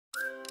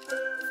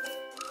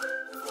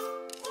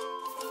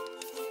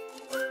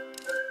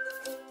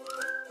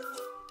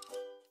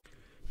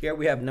Here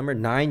we have number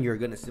 9. You're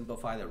going to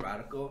simplify the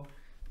radical.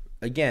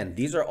 Again,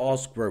 these are all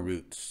square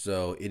roots,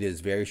 so it is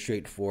very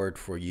straightforward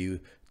for you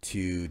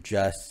to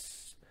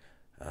just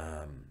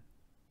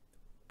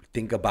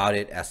think about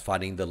it as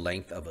finding the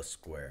length of a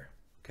square.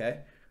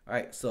 Okay. All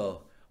right.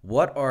 So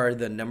what are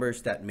the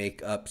numbers that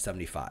make up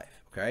 75?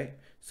 Okay.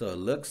 So it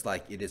looks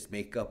like it is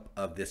make up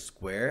of this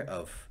square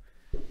of,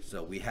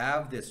 so we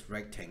have this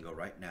rectangle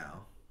right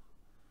now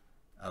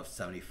of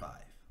 75,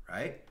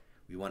 right?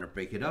 We want to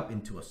break it up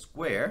into a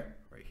square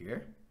right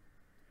here.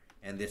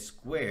 And this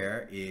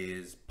square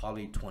is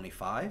probably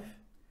 25,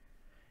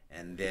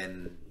 and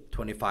then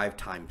 25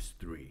 times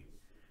 3.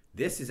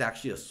 This is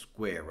actually a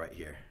square right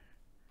here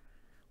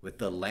with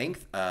the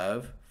length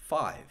of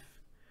 5.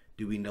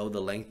 Do we know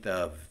the length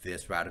of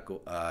this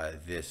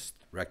this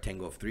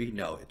rectangle of 3?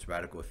 No, it's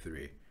radical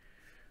 3.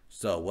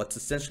 So what's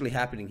essentially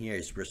happening here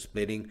is we're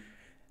splitting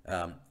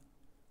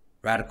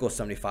radical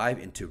 75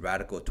 into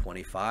radical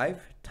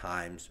 25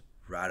 times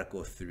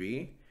radical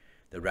 3.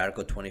 The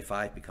radical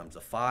 25 becomes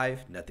a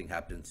 5. Nothing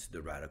happens to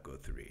the radical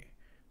 3.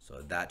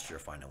 So that's your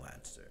final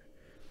answer.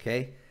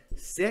 Okay.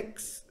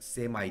 6,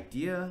 same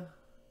idea,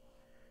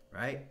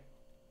 right?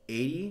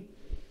 80.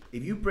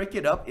 If you break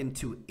it up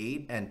into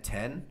 8 and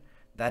 10,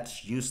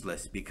 that's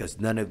useless because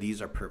none of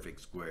these are perfect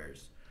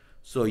squares.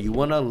 So you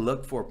want to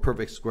look for a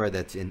perfect square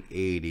that's in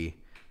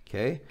 80.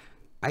 Okay.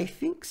 I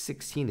think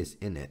 16 is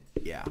in it.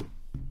 Yeah.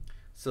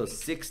 So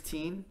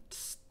 16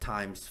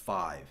 times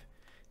 5.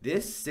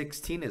 This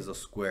 16 is a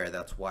square,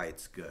 that's why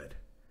it's good,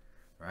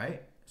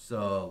 right?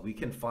 So we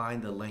can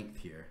find the length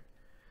here.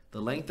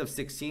 The length of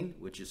 16,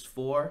 which is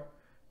 4.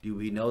 Do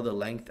we know the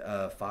length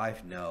of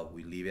 5? No,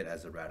 we leave it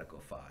as a radical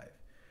 5.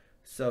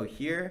 So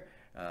here,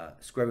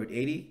 square root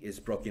 80 is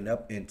broken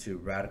up into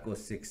radical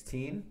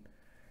 16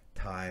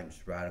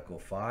 times radical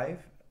 5.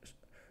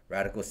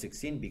 Radical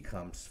 16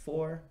 becomes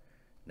 4.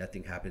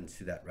 Nothing happens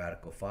to that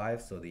radical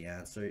 5, so the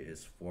answer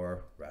is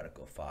 4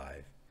 radical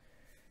 5.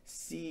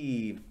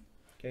 C.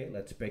 Okay,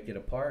 let's break it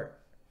apart.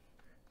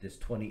 This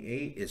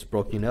 28 is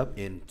broken up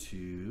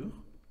into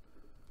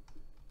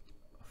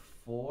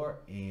 4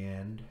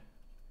 and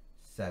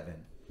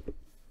 7.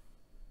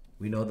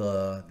 We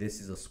know this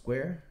is a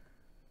square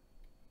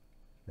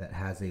that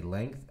has a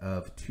length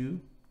of 2.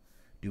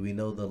 Do we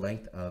know the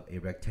length of a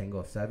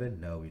rectangle of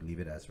 7? No, we leave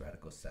it as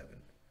radical 7.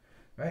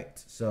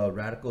 Right, so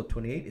radical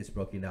 28 is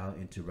broken down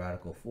into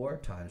radical 4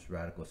 times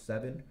radical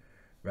 7.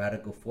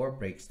 Radical 4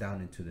 breaks down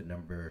into the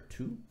number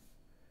 2.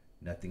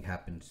 Nothing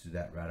happens to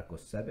that radical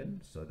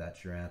 7, so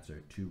that's your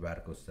answer, 2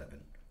 radical 7.